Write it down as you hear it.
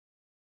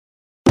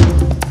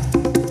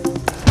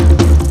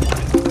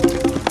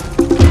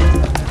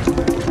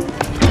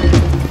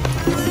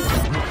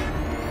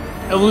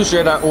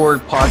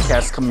Revolutionary.org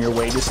podcast coming your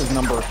way. This is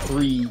number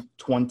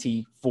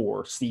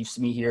 324. Steve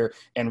Smee here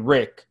and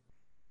Rick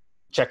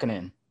checking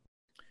in.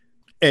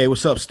 Hey,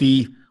 what's up,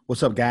 Steve?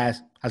 What's up,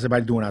 guys? How's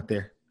everybody doing out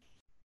there?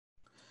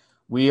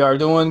 We are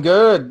doing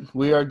good.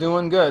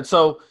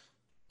 So,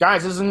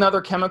 guys, this is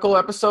another chemical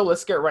episode.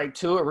 Let's get right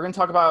to it. We're going to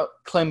talk about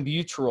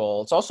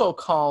clenbuterol. It's also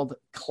called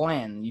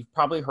Clen. You've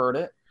probably heard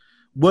it.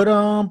 What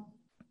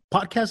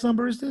podcast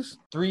number is this?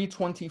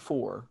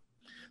 324.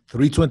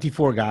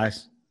 324,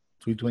 guys.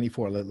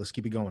 324. Let's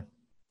keep it going.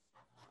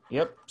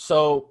 Yep.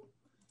 So,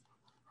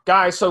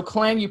 guys,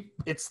 Clen,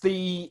 it's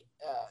a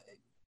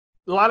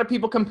lot of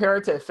people compare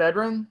it to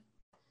ephedrine.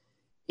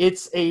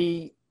 It's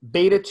a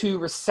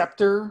beta-2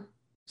 receptor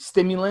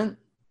stimulant,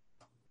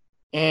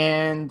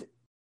 and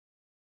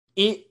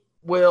it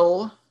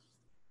will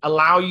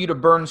allow you to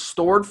burn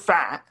stored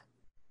fat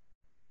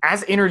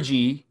as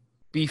energy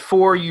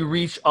before you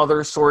reach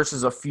other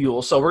sources of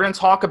fuel. So we're going to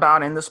talk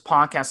about in this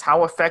podcast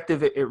how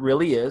effective it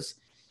really is.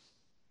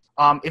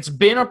 It's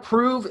been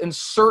approved in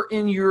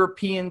certain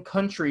European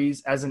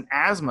countries as an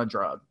asthma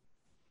drug.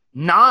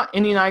 Not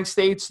in the United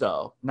States,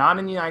 though. Not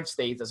in the United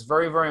States. It's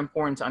very, very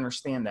important to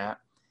understand that.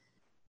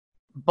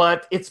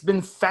 But it's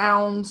been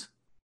found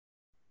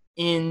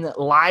in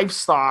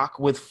livestock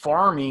with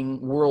farming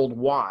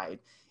worldwide.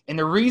 And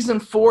the reason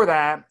for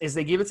that is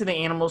they give it to the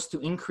animals to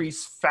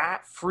increase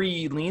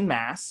fat-free lean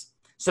mass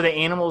so the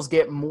animals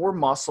get more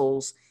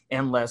muscles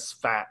and less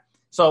fat.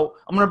 So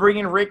I'm going to bring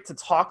in Rick to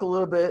talk a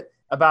little bit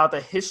about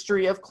the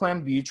history of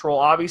clenbuterol.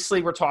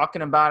 Obviously, we're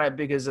talking about it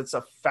because it's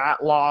a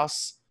fat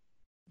loss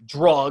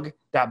drug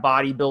that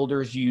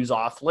bodybuilders use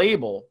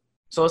off-label.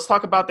 So let's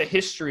talk about the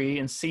history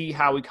and see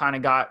how we kind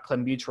of got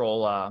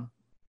clenbuterol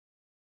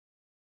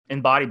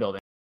in bodybuilding.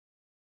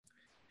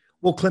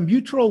 Well,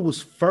 clenbuterol was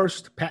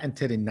first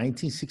patented in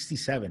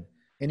 1967,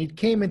 and it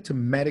came into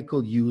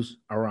medical use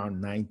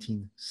around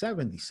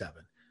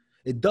 1977.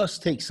 It does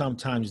take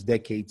sometimes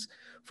decades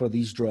for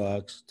these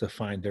drugs to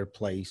find their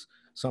place.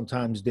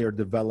 Sometimes they're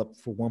developed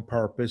for one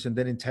purpose, and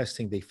then in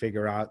testing, they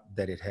figure out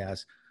that it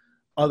has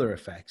other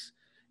effects.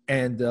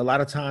 And a lot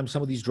of times,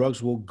 some of these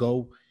drugs will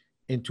go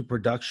into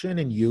production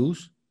and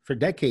use for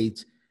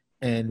decades,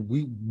 and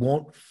we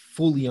won't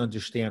fully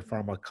understand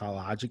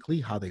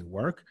pharmacologically how they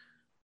work.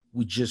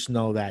 We just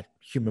know that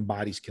human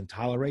bodies can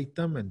tolerate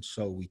them, and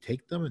so we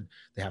take them, and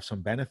they have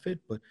some benefit,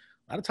 but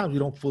a lot of times we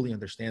don't fully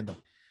understand them.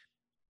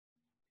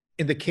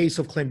 In the case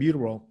of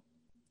clenbuterol,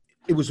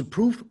 it was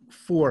approved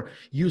for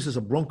use as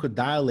a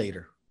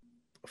bronchodilator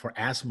for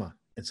asthma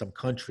in some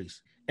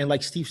countries. And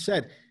like Steve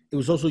said, it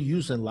was also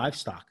used in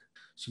livestock.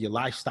 So your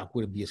livestock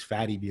wouldn't be as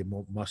fatty, be a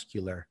more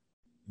muscular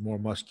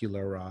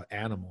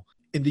animal.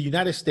 In the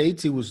United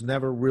States, it was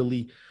never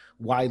really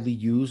widely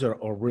used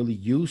or really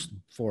used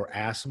for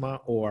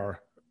asthma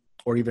or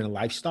even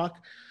livestock.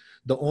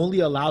 The only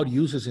allowed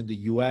uses in the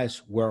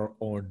US were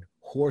on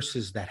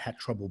horses that had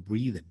trouble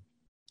breathing.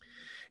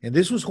 And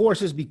this was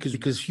horses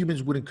because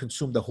humans wouldn't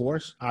consume the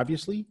horse,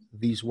 obviously.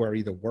 These were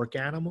either work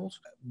animals.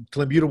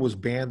 Clenbuterol was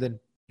banned in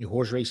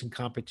horse racing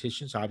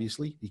competitions,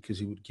 obviously,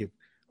 because it would give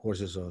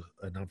horses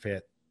an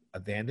unfair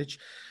advantage.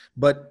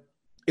 But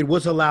it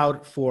was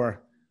allowed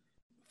for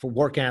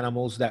work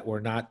animals that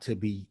were not to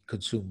be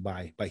consumed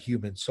by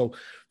humans. So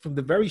from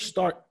the very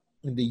start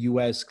in the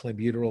US,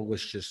 clenbuterol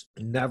was just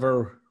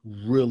never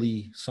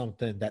really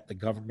something that the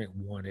government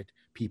wanted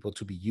people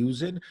to be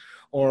using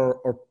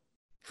or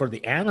for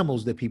the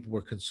animals that people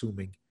were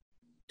consuming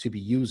to be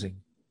using.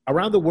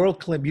 Around the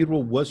world,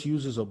 clenbuterol was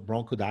used as a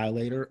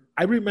bronchodilator.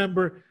 I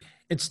remember,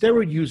 and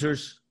steroid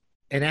users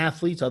and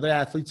other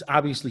athletes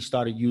obviously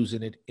started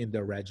using it in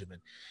their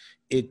regimen.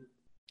 It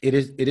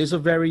is a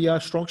very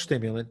strong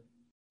stimulant,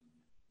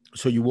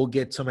 so you will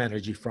get some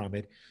energy from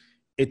it.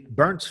 It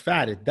burns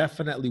fat. It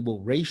definitely will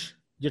raise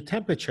your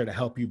temperature to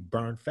help you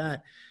burn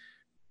fat.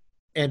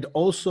 And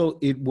also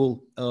it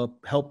will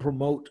help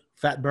promote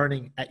fat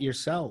burning at your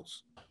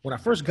cells. When I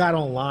first got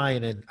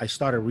online and I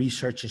started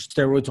researching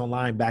steroids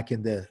online back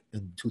in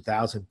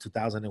 2000,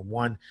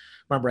 2001,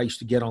 remember I used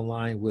to get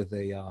online with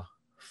a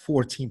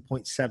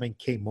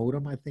 14.7K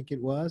modem, I think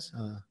it was,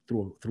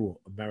 through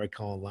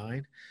America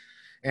Online.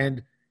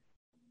 And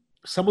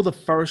some of the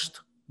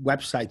first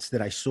websites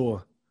that I saw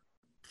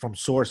from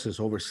sources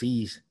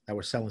overseas that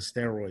were selling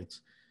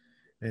steroids,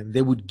 and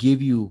they would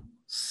give you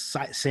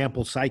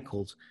sample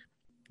cycles.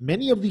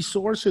 Many of these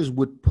sources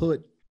would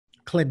put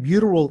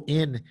clenbuterol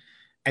in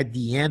at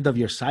the end of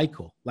your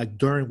cycle, like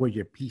during where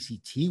your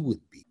PCT would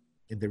be.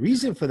 And the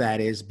reason for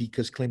that is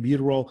because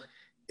clenbuterol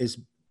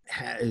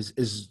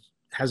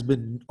has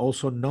been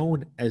also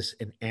known as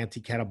an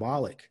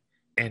anti-catabolic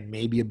and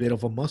maybe a bit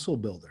of a muscle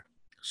builder.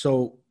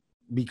 So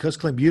because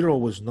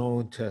clenbuterol was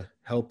known to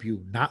help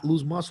you not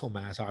lose muscle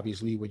mass,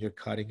 obviously, when you're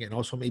cutting, and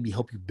also maybe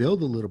help you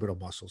build a little bit of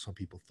muscle, some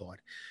people thought,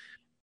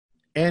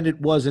 and it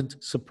wasn't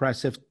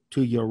suppressive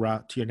to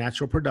your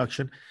natural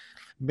production,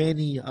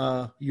 many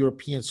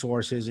European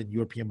sources and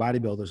European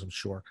bodybuilders, I'm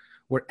sure,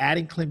 were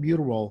adding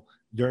clenbuterol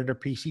during their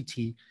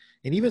PCT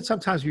and even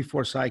sometimes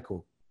before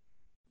cycle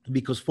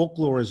because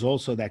folklore is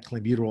also that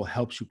clenbuterol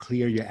helps you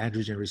clear your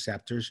androgen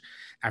receptors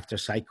after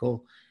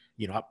cycle,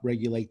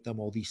 upregulate them,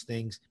 all these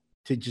things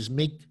to just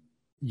make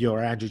your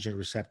androgen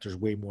receptors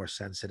way more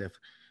sensitive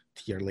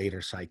to your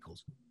later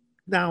cycles.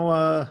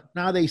 Now,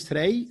 nowadays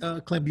today,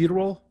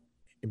 clenbuterol,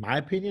 in my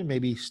opinion,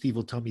 maybe Steve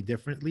will tell me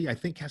differently, I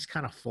think has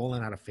kind of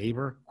fallen out of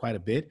favor quite a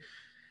bit.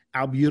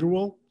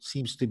 Albuterol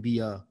seems to be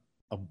a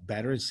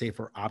better and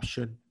safer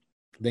option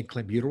than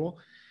clenbuterol.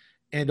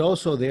 And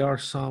also there are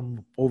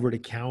some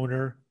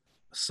over-the-counter,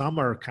 some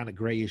are kind of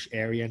grayish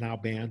area now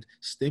banned,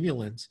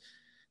 stimulants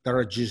that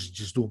are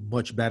just do a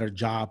much better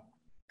job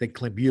than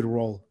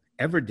clenbuterol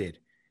ever did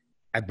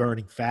at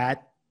burning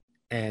fat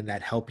and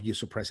at helping you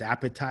suppress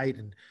appetite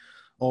and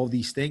all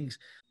these things.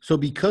 So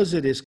because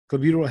of this,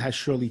 clenbuterol has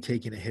surely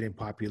taken a hit in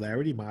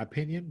popularity, in my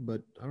opinion.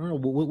 But I don't know.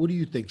 What do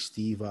you think,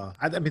 Steve?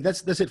 I mean,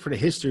 that's it for the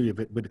history of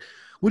it. But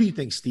what do you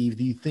think, Steve?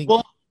 Do you think?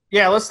 Well,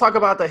 yeah, let's talk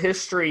about the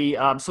history.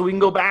 So we can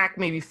go back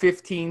maybe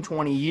 15,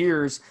 20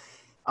 years,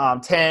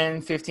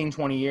 10, 15,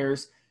 20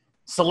 years.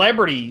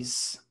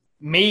 Celebrities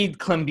made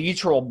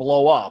clenbuterol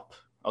blow up,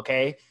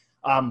 okay?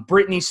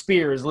 Britney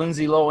Spears,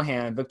 Lindsay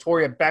Lohan,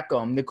 Victoria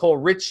Beckham, Nicole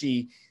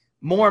Richie,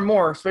 more and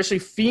more, especially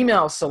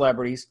female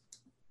celebrities,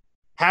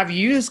 have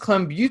used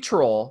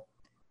clenbuterol,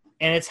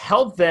 and it's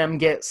helped them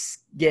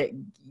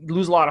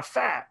lose a lot of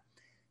fat.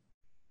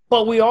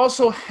 But we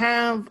also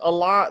have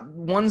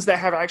ones that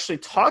have actually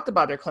talked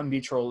about their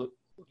clenbuterol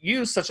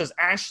use, such as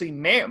Ashley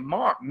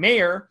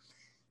Mayer.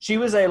 She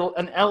was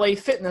an LA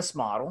fitness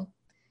model.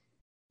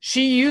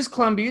 She used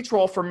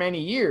clenbuterol for many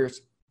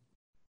years.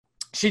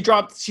 She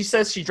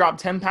says she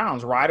dropped 10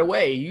 pounds right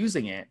away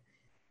using it.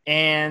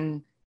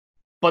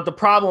 But the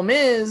problem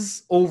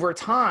is, over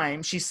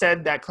time, she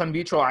said that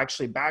clenbuterol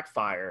actually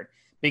backfired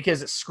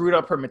because it screwed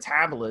up her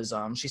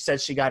metabolism. She said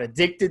she got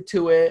addicted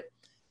to it,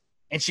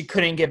 and she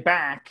couldn't get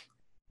back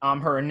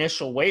her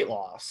initial weight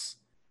loss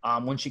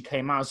when she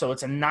came out. So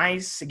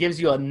it gives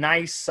you a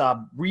nice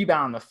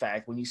rebound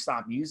effect when you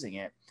stop using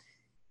it.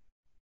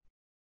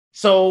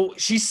 So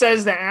she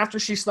says that after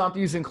she stopped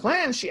using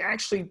Clen, she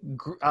actually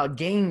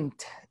gained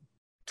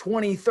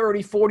 20,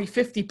 30, 40,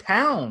 50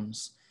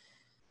 pounds.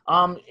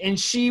 And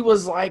she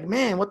was like,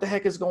 man, what the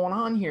heck is going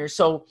on here?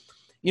 So,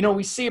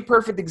 we see a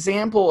perfect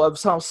example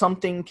of how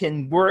something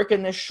can work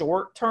in the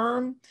short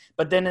term,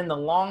 but then in the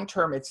long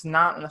term, it's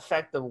not an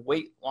effective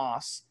weight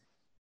loss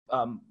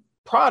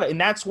product. And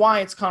that's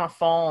why it's kind of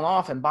fallen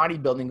off in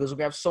bodybuilding, because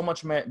we have so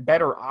much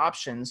better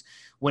options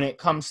when it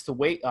comes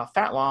to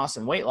fat loss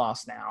and weight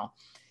loss now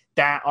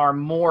that are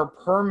more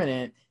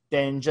permanent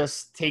than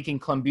just taking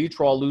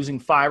clenbuterol, losing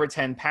 5 or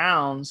 10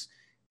 pounds,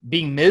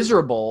 being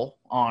miserable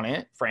on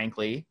it,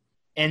 frankly,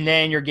 and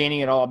then you're gaining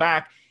it all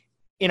back.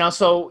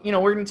 So,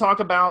 we're going to talk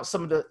about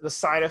some of the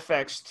side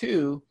effects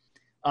too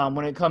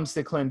when it comes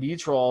to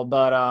clenbuterol.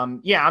 But,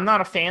 I'm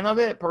not a fan of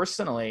it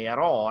personally at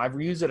all.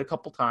 I've used it a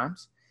couple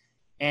times,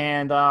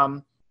 and,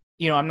 I'm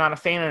not a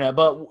fan of it.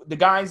 But the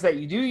guys that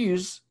you do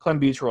use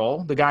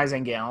clenbuterol, the guys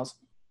and gals,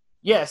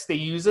 yes, they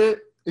use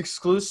it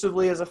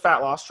exclusively as a fat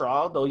loss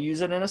draw. They'll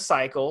use it in a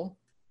cycle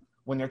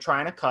when they're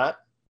trying to cut.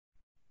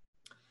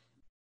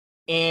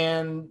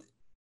 And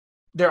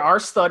there are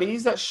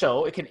studies that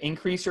show it can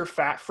increase your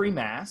fat-free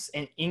mass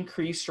and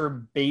increase your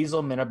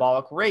basal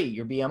metabolic rate,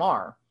 your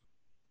BMR.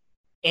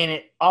 And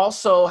it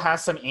also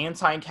has some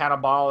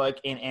anti-catabolic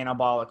and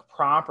anabolic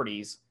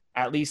properties.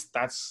 At least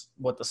that's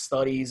what the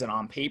studies and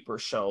on paper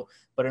show.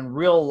 But in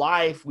real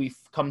life, we've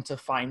come to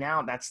find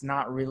out that's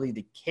not really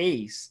the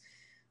case.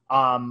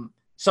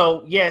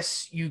 So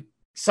yes,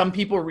 some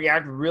people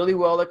react really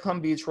well to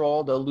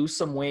clenbuterol. They'll lose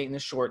some weight in the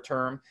short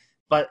term,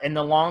 but in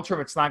the long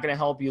term, it's not going to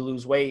help you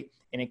lose weight,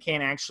 and it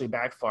can actually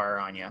backfire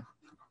on you.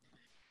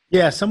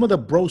 Yeah, some of the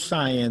bro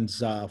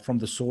science from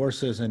the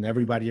sources and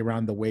everybody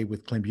around the way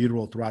with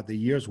clenbuterol throughout the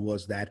years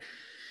was that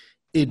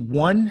it,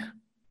 one,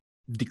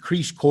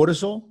 decreased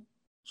cortisol,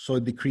 so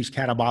it decreased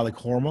catabolic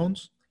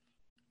hormones,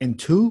 and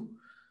two,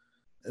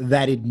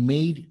 that it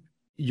made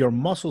your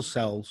muscle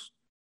cells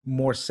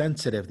more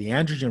sensitive, the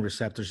androgen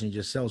receptors in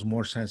your cells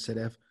more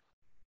sensitive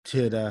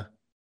to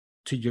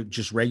your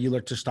just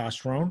regular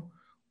testosterone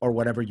or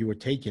whatever you were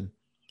taking.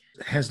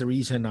 Hence the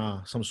reason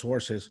some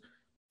sources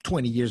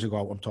 20 years ago,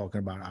 I'm talking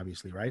about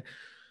obviously, right,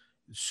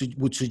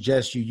 would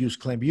suggest you use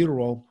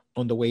clenbuterol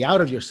on the way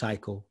out of your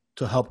cycle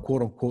to help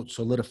quote unquote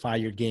solidify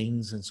your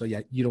gains, and so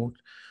you don't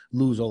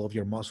lose all of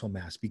your muscle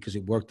mass, because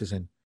it worked as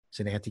an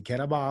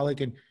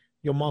anti-catabolic, and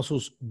your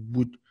muscles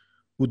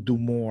would do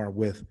more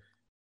with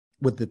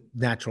the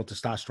natural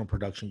testosterone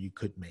production you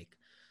could make.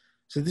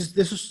 So this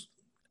is,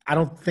 I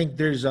don't think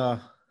there's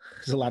a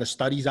lot of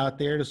studies out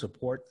there to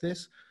support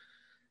this,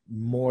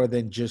 more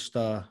than just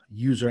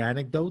user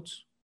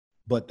anecdotes,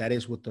 but that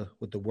is what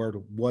the word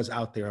was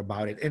out there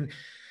about it. And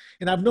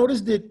I've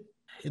noticed that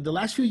in the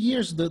last few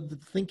years, the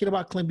thinking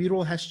about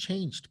clenbuterol has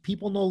changed.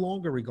 People no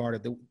longer regard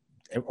it,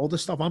 all the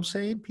stuff I'm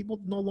saying, people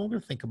no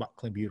longer think about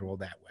clenbuterol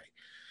that way,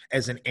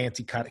 as an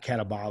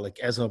anti-catabolic,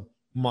 as a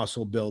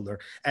muscle builder,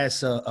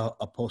 as a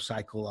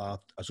post-cycle,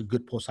 as a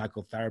good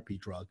post-cycle therapy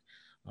drug.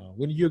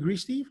 Wouldn't you agree,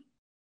 Steve?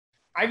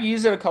 I've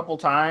used it a couple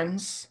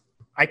times.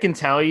 I can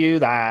tell you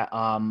that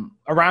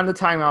around the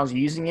time I was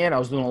using it, I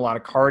was doing a lot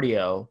of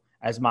cardio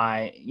as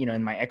my,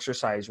 in my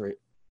exercise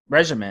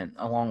regimen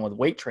along with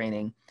weight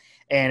training.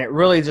 And it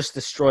really just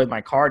destroyed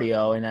my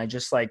cardio. And I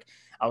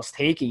was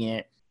taking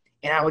it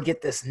and I would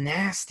get this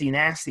nasty,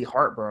 nasty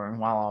heartburn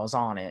while I was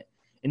on it.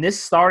 And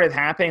this started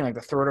happening like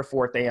the third or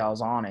fourth day I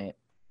was on it.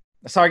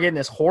 I started getting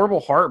this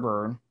horrible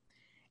heartburn.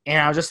 And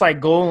I was just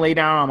like go and lay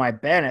down on my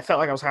bed. And it felt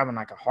like I was having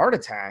like a heart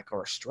attack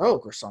or a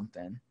stroke or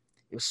something.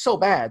 It was so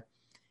bad.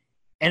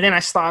 And then I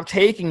stopped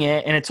taking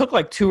it, and it took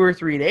like 2 or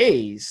 3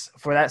 days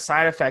for that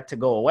side effect to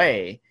go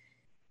away.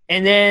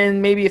 And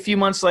then maybe a few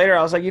months later,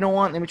 I was like, you know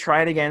what? Let me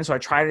try it again. So I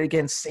tried it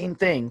again. Same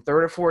thing.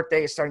 Third or fourth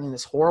day, starting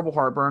this horrible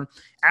heartburn.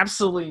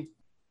 Absolutely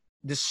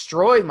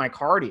destroyed my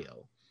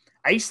cardio.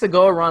 I used to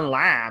go run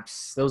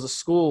laps. There was a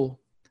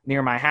school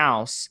near my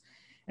house,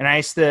 and I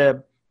used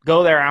to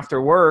go there after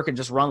work and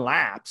just run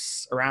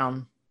laps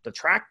around the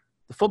track,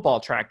 the football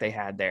track they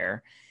had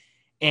there.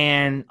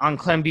 And on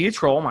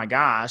Clenbuterol, oh my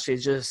gosh, it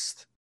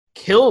just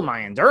killed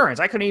my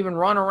endurance. I couldn't even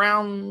run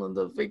around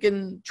the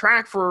freaking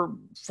track for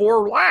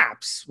 4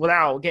 laps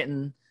without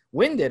getting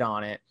winded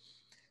on it.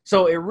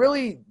 So it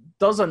really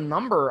does a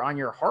number on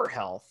your heart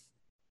health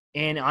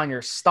and on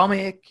your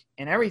stomach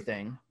and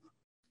everything.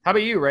 How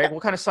about you, Ray?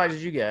 What kind of side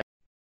did you get?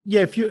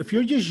 Yeah, if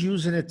you're just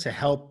using it to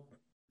help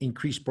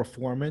increase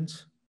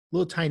performance, a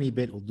little tiny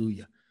bit will do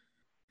you.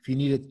 If you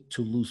need it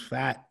to lose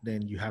fat,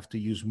 then you have to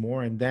use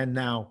more. And then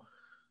now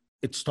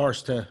it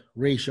starts to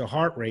raise your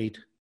heart rate.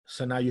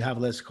 So now you have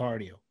less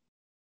cardio.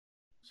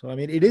 So, I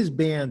mean, it is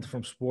banned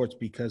from sports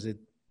because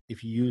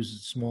if you use a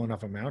small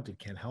enough amount, it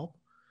can help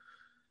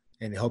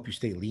and help you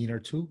stay leaner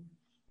too.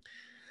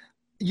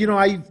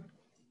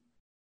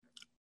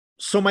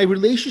 So my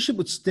relationship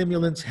with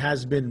stimulants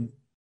has been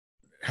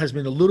a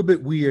little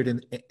bit weird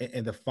in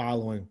the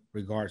following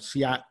regards.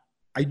 See,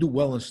 I do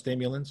well in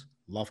stimulants,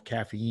 love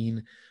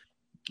caffeine,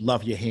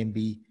 love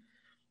Yohimbe,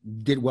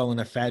 did well in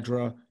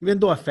ephedra. Even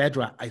though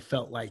ephedra, I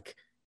felt like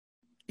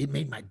it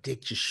made my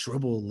dick just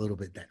shrivel a little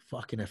bit. That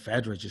fucking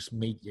ephedra just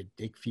made your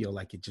dick feel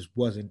like it just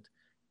wasn't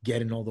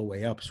getting all the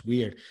way up. It's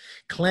weird.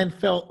 Clen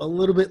felt a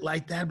little bit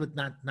like that, but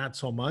not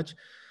so much.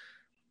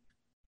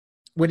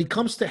 When it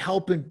comes to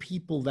helping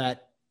people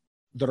that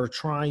are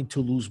trying to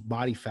lose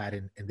body fat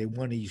and they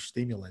want to use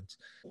stimulants,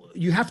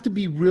 you have to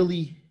be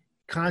really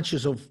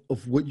conscious of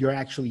what you're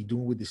actually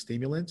doing with the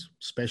stimulants,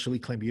 especially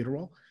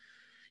clenbuterol.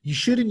 You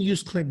shouldn't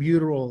use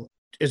clenbuterol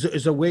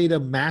as a way to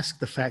mask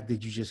the fact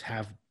that you just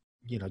have,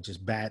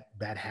 just bad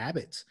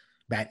habits,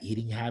 bad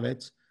eating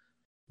habits.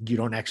 You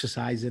don't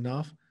exercise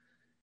enough.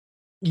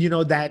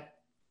 That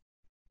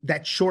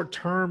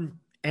short-term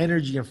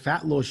energy and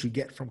fat loss you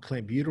get from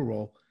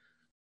clenbuterol,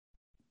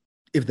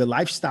 if the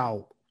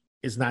lifestyle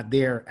is not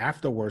there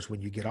afterwards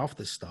when you get off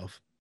this stuff,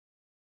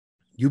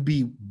 you'll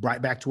be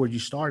right back to where you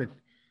started,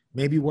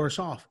 maybe worse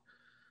off.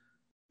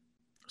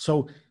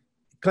 So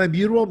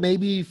clenbuterol,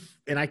 maybe,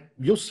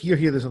 you'll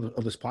hear this on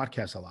this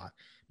podcast a lot.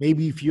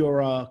 Maybe if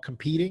you're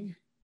competing,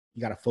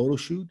 you got a photo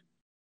shoot,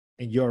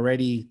 and you're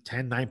already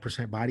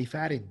 9% body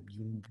fat, and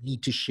you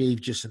need to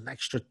shave just an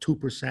extra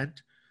 2%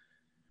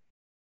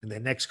 in the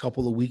next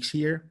couple of weeks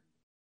here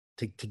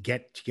to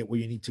get where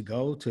you need to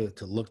go, to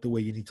look the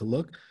way you need to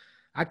look.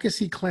 I can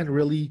see Clen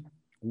really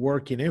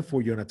working in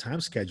for you on a time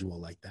schedule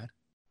like that.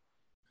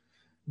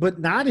 But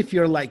not if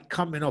you're like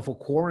coming off a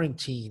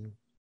quarantine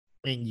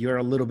and you're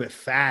a little bit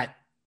fat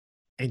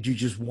and you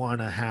just want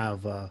to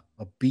have a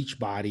beach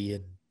body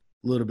and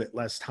a little bit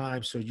less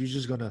time. So you're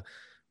just going to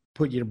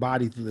put your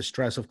body through the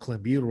stress of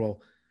clenbuterol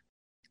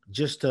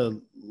just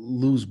to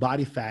lose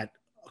body fat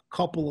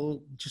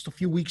just a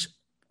few weeks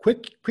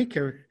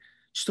quicker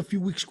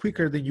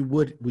than you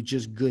would with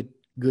just good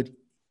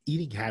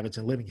eating habits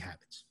and living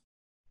habits.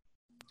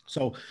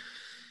 So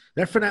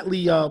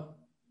definitely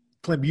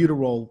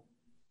clenbuterol,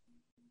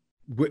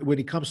 when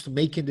it comes to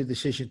making the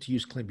decision to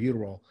use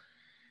clenbuterol,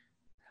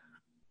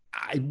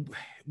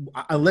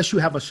 unless you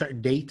have a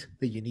certain date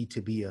that you need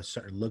to be a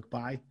certain look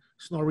by,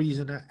 there's no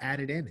reason to add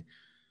it in.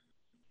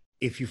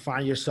 If you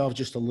find yourself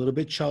just a little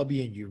bit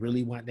chubby and you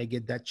really want to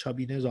get that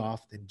chubbiness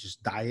off, then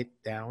just diet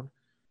down,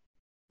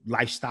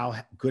 lifestyle,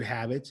 good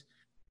habits,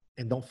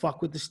 and don't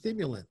fuck with the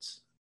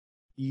stimulants.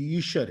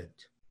 You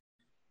shouldn't.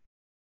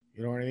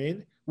 You know what I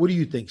mean? What do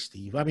you think,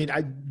 Steve? I mean,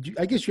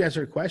 I guess you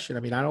answered the question. I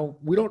mean,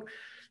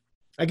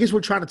 I guess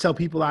we're trying to tell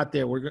people out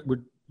there,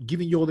 we're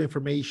giving you all the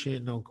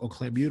information on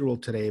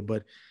clenbuterol today,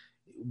 but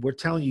we're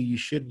telling you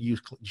should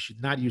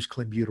not use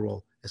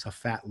clenbuterol as a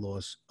fat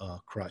loss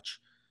crutch.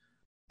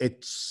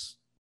 It's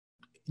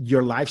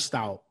your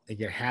lifestyle and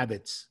your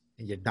habits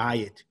and your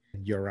diet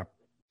and your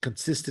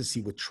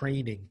consistency with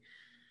training.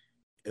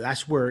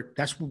 That's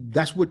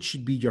what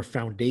should be your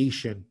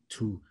foundation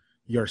to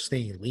your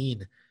staying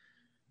lean.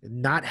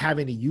 Not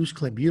having to use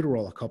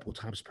clenbuterol a couple of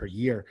times per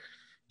year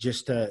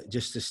just to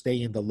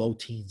stay in the low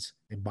teens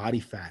in body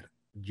fat.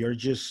 You're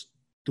just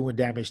doing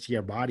damage to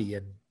your body,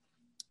 and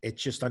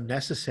it's just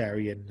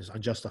unnecessary and it's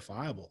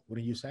unjustifiable. What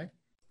do you say?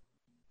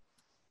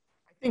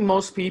 I think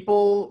most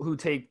people who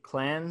take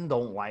Clen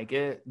don't like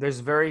it. There's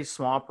a very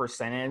small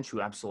percentage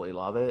who absolutely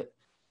love it.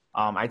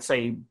 I'd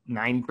say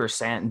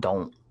 90%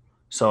 don't.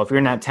 So if you're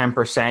in that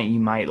 10%,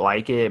 you might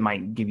like it. It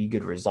might give you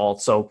good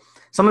results. So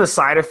some of the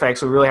side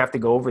effects, we really have to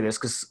go over this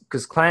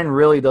because Clen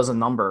really does a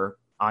number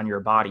on your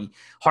body.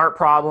 Heart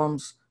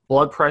problems,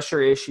 blood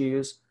pressure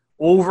issues,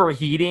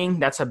 overheating,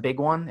 that's a big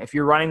one. If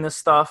you're running this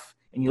stuff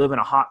and you live in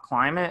a hot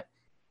climate,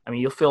 I mean,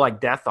 you'll feel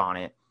like death on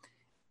it.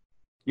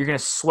 You're going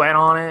to sweat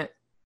on it.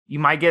 You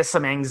might get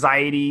some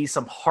anxiety,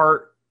 some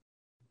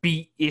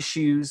heartbeat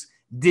issues,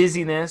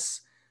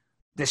 dizziness,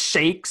 the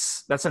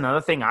shakes. That's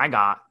another thing I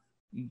got.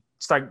 You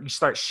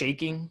start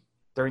shaking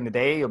during the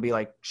day. You'll be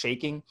like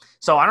shaking.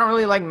 So I don't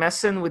really like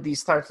messing with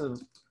these types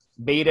of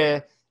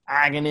beta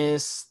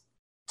agonists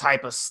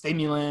type of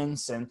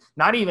stimulants, and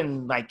not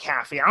even like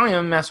caffeine. I don't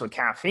even mess with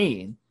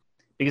caffeine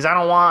because I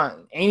don't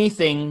want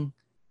anything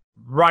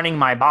running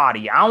my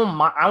body. I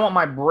want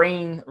my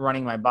brain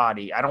running my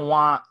body. I don't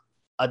want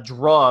a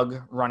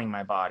drug running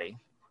my body.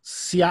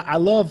 See, I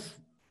love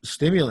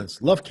stimulants,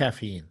 love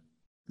caffeine,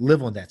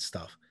 live on that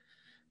stuff.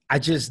 I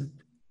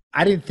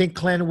didn't think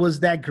Clen was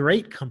that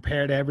great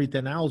compared to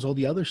everything else, all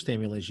the other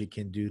stimulants you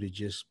can do to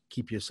just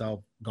keep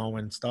yourself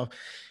going and stuff.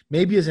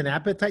 Maybe as an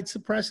appetite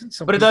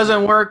suppressant. But it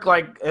doesn't work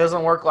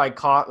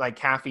like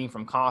caffeine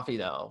from coffee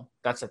though.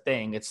 That's the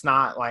thing. It's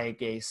not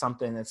like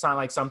something.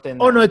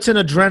 Oh no, it's an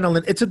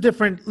adrenaline. It's a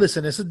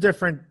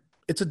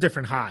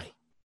different high.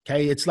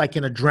 Okay, it's like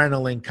an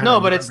adrenaline kind of. No,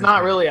 but it's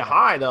not really a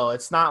high though.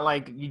 It's not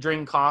like you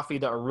drink coffee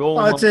the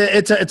aroma. Oh,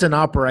 it's an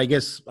upper. I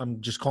guess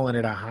I'm just calling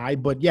it a high.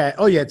 But yeah,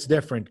 oh yeah, it's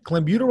different.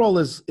 Clenbuterol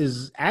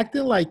is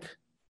acting like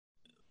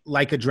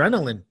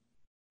adrenaline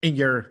in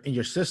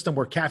your system,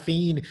 where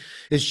caffeine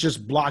is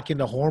just blocking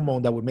the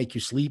hormone that would make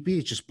you sleepy.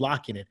 It's just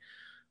blocking it.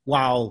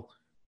 While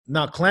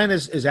now Clen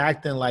is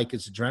acting like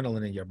it's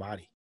adrenaline in your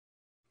body.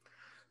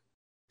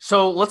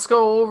 So let's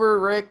go over,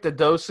 Rick, the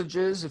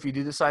dosages if you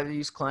do decide to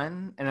use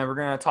Clen, and then we're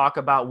going to talk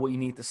about what you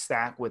need to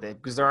stack with it,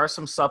 because there are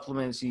some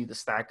supplements you need to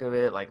stack with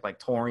it, like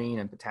taurine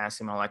and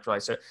potassium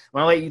electrolytes. So I'm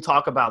going to let you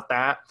talk about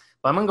that,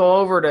 but I'm going to go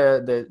over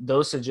the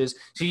dosages.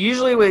 So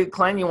usually with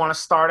Clen, you want to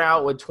start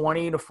out with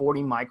 20 to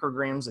 40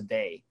 micrograms a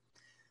day.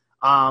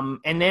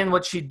 And then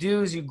what you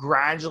do is you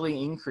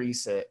gradually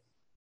increase it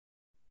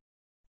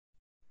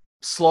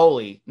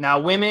slowly. Now,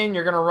 women,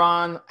 you're going to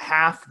run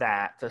half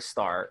that to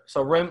start.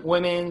 So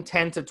women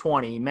 10 to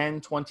 20,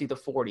 men 20 to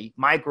 40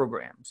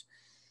 micrograms.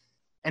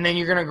 And then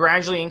you're going to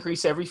gradually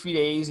increase every few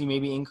days. You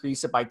maybe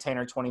increase it by 10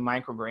 or 20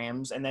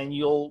 micrograms. And then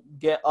you'll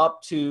get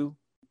up to,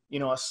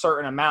 a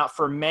certain amount.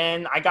 For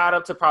men, I got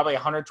up to probably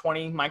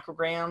 120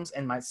 micrograms,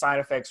 and my side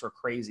effects were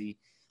crazy.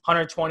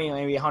 120,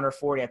 maybe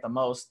 140 at the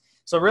most.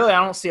 So really,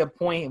 I don't see a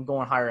point of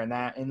going higher than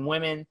that. And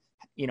women,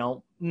 you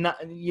don't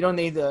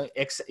need to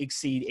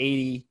exceed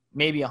 80,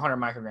 maybe 100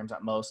 micrograms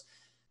at most.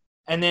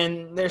 And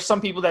then there's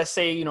some people that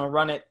say,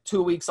 run it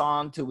 2 weeks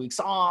on, 2 weeks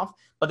off.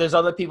 But there's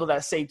other people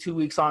that say 2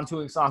 weeks on, 2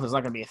 weeks off is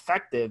not going to be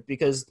effective,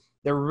 because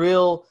the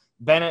real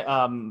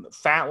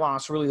fat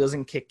loss really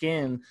doesn't kick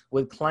in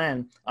with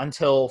Clen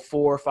until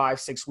 4, 5,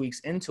 6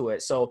 weeks into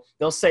it. So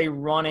they'll say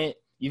run it.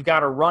 You've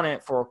got to run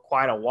it for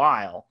quite a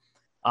while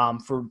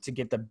to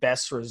get the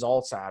best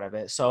results out of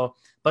it. So,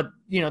 but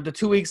the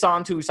 2 weeks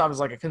on, 2 weeks off is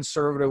like a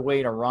conservative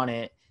way to run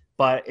it,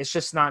 but it's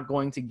just not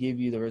going to give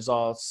you the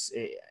results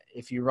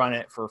if you run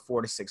it for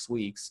 4 to 6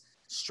 weeks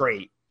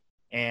straight.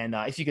 And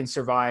if you can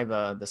survive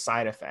the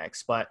side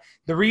effects. But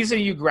the reason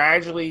you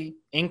gradually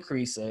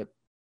increase it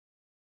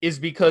is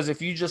because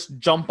if you just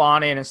jump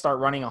on it and start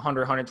running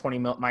 100, 120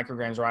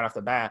 micrograms right off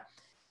the bat,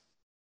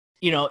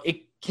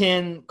 it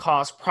can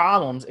cause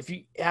problems. If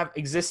you have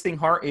existing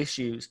heart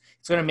issues,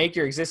 it's going to make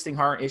your existing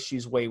heart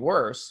issues way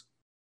worse.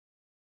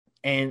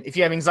 And if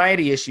you have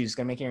anxiety issues, it's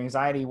going to make your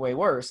anxiety way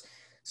worse.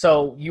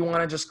 So you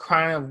want to just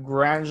kind of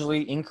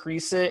gradually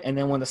increase it. And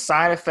then when the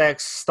side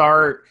effects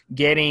start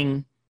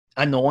getting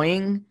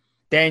annoying,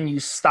 then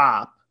you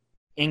stop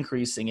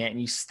increasing it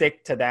and you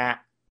stick to that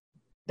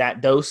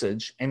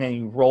dosage, and then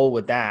you roll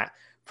with that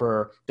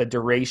for the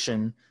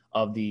duration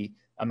of the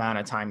amount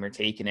of time you're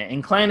taking it.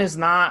 And Clen is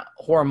not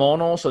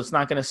hormonal, so it's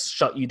not going to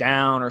shut you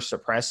down or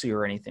suppress you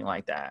or anything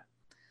like that.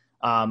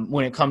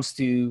 When it comes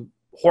to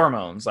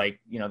hormones, like,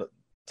 the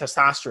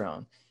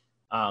testosterone,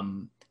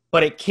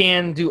 but it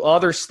can do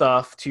other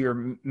stuff to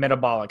your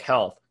metabolic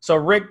health. So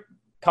Rick,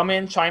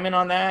 chime in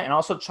on that, and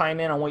also chime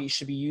in on what you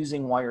should be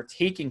using while you're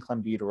taking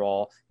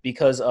Clenbuterol,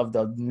 because of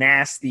the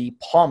nasty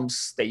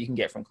pumps that you can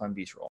get from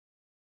Clenbuterol.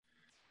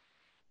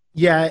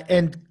 Yeah,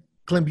 and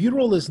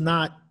Clenbuterol is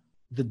not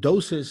the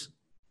doses.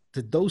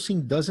 The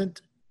dosing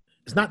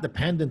it's not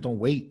dependent on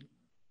weight.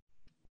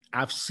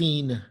 I've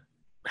seen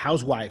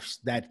housewives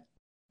that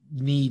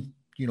need,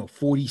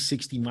 40,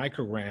 60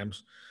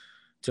 micrograms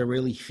to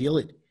really feel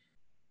it.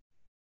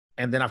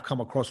 And then I've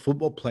come across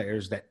football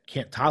players that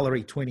can't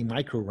tolerate 20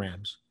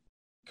 micrograms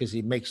because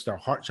it makes their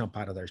heart jump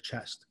out of their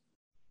chest.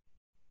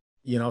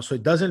 So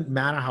it doesn't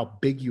matter how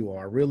big you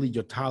are. Really,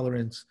 your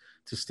tolerance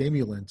to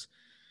stimulants,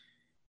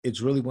 it's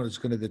really what is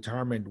going to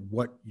determine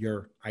what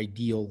your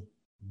ideal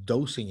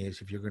dosing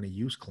is if you're going to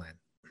use Clen.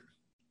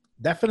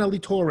 Definitely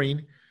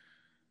taurine,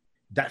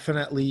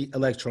 definitely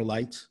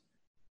electrolytes,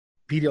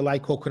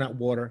 Pedialyte coconut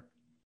water.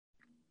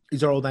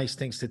 These are all nice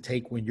things to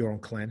take when you're on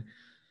Clen.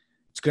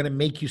 It's going to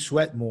make you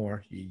sweat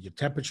more. Your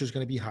temperature is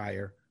going to be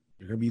higher.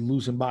 You're going to be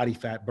losing body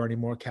fat, burning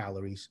more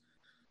calories.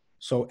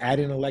 So add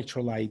in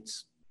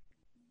electrolytes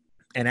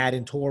and add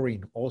in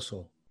taurine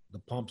also. The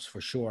pumps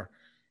for sure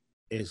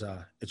is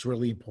it's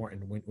really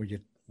important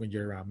when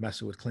you're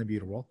messing with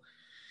clenbuterol.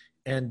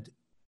 And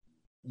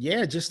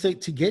yeah, just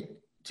to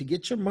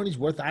get your money's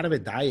worth out of a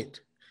diet.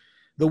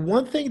 The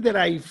one thing that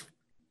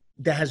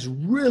has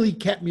really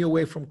kept me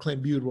away from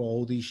clenbuterol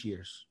all these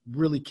years,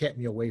 really kept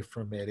me away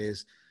from it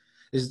is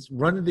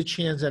running the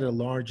chance at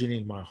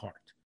enlarging my heart.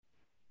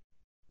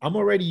 I'm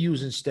already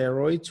using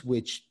steroids,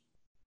 which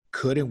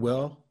could and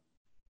will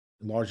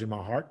enlarge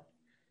my heart.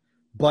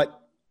 But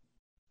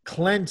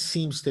Clen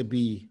seems to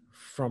be,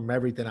 from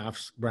everything I've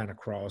ran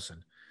across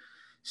and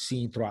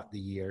seen throughout the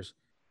years,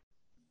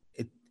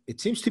 it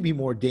seems to be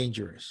more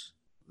dangerous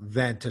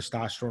than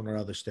testosterone or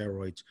other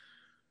steroids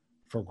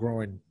for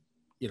growing,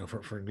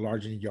 for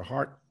enlarging your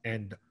heart.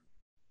 And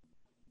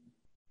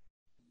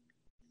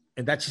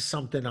that's just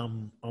something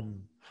I'm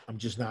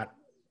just not,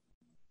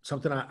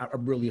 something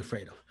I'm really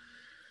afraid of.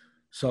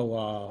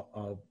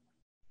 So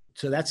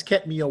that's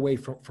kept me away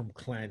from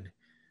Clen,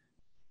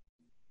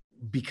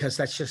 because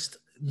that's just,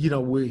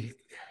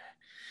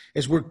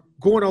 as we're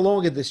going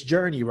along in this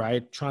journey,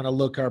 right, trying to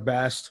look our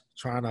best,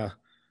 trying to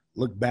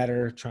look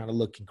better, trying to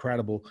look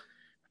incredible,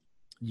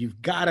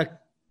 you've got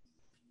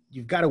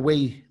to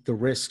weigh the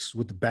risks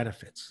with the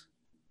benefits.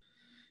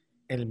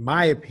 And in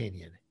my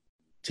opinion,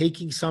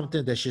 taking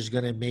something that's just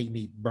going to make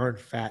me burn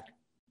fat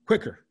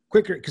quicker,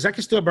 because I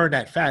can still burn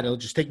that fat. It'll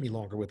just take me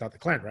longer without the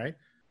Clen, right?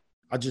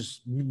 I'll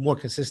just more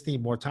consistency,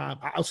 more time.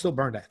 I'll still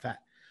burn that fat.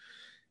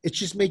 It's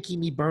just making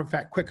me burn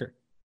fat quicker.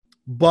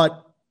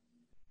 But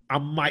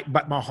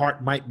my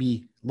heart might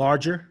be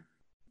larger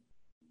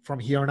from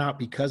here on out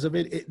because of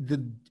it.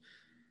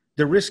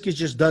 The risk is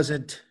just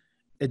doesn't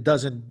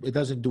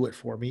do it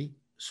for me.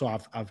 So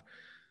I've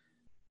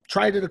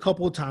tried it a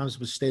couple of times,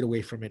 but stayed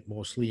away from it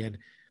mostly, and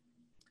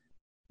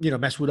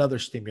mess with other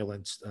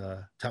stimulants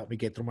to help me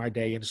get through my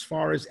day. And as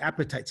far as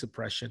appetite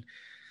suppression,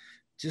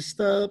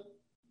 just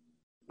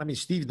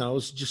Steve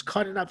knows, just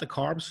cutting out the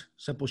carbs,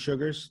 simple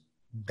sugars,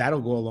 that'll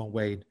go a long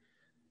way in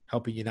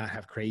helping you not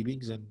have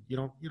cravings, and you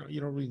don't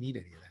really need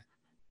any of that.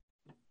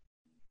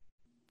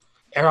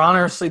 I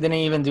honestly didn't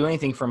even do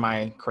anything for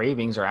my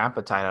cravings or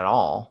appetite at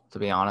all, to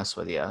be honest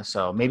with you.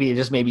 So maybe it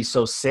just made me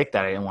so sick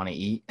that I didn't want to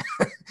eat.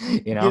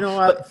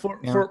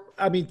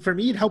 For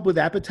me, it helped with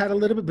appetite a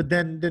little bit, but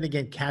then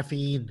again,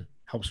 caffeine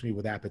helps me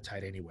with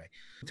appetite anyway.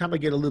 Every time I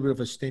get a little bit of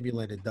a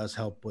stimulant, it does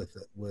help with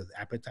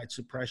appetite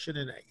suppression.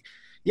 And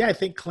I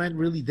think Clen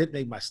really did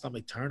make my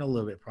stomach turn a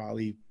little bit.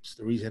 Probably it's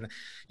the reason.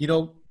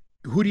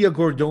 Hudia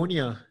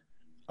Gordonia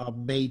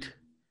made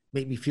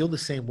me feel the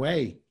same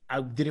way. I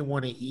didn't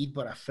want to eat,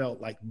 but I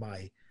felt like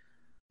my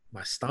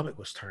stomach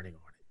was turning on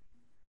it.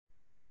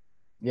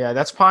 Yeah,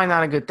 that's probably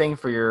not a good thing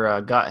for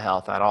your gut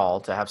health at all,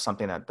 to have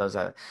something that does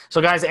that.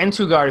 So guys,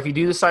 N2Guard, if you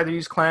do decide to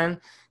use Clen,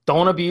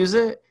 don't abuse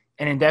it,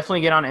 and then definitely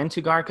get on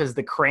N2Guard, because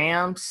the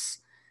cramps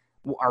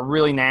are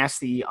really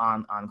nasty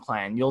on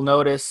Clen. You'll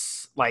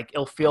notice,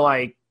 it'll feel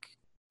like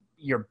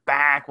your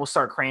back will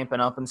start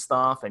cramping up and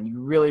stuff, and you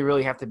really,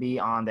 really have to be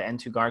on the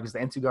N2Guard, because the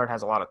N2Guard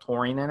has a lot of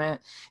taurine in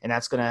it, and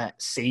that's going to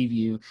save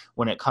you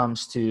when it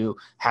comes to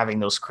having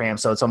those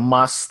cramps. So it's a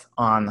must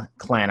on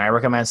Clen. I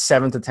recommend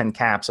 7 to 10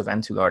 caps of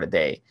N2Guard a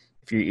day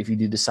if you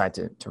do decide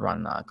to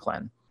run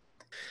Clen.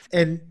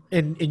 And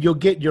you'll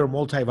get your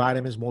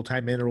multivitamins,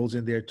 multi-minerals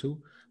in there too.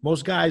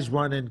 Most guys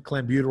running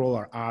clenbuterol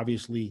are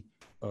obviously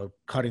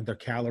cutting their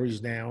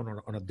calories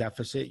down on a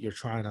deficit. You're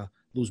trying to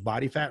lose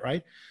body fat,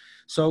 right?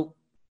 So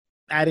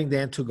adding the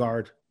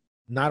N2Guard,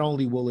 not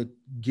only will it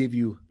give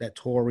you that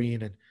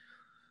taurine,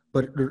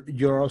 but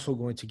you're also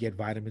going to get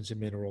vitamins and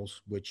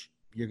minerals, which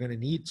you're going to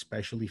need,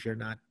 especially if you're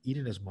not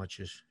eating as much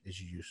as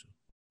you used to.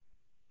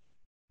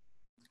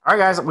 All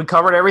right, guys, we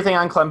covered everything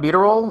on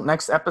clenbuterol.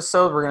 Next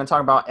episode, we're going to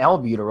talk about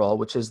albuterol,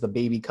 which is the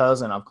baby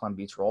cousin of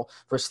clenbuterol.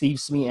 For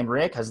Steve, Smee, and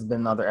Rick, has been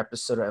another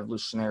episode of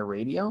Evolutionary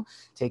Radio.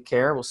 Take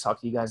care. We'll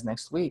talk to you guys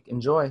next week.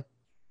 Enjoy.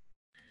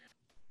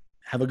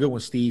 Have a good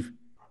one, Steve.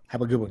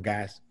 Have a good one,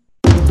 guys.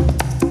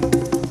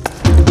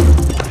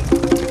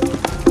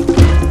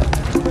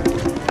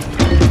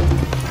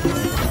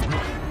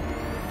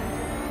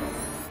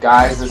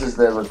 Guys, this is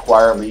the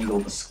required legal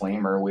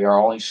disclaimer. We are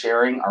only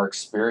sharing our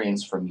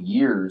experience from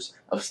years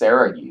of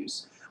steroid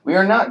use. We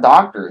are not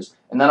doctors,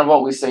 and none of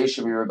what we say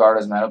should be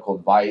regarded as medical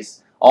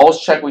advice.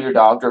 Always check with your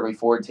doctor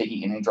before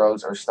taking any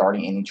drugs or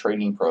starting any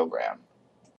training program.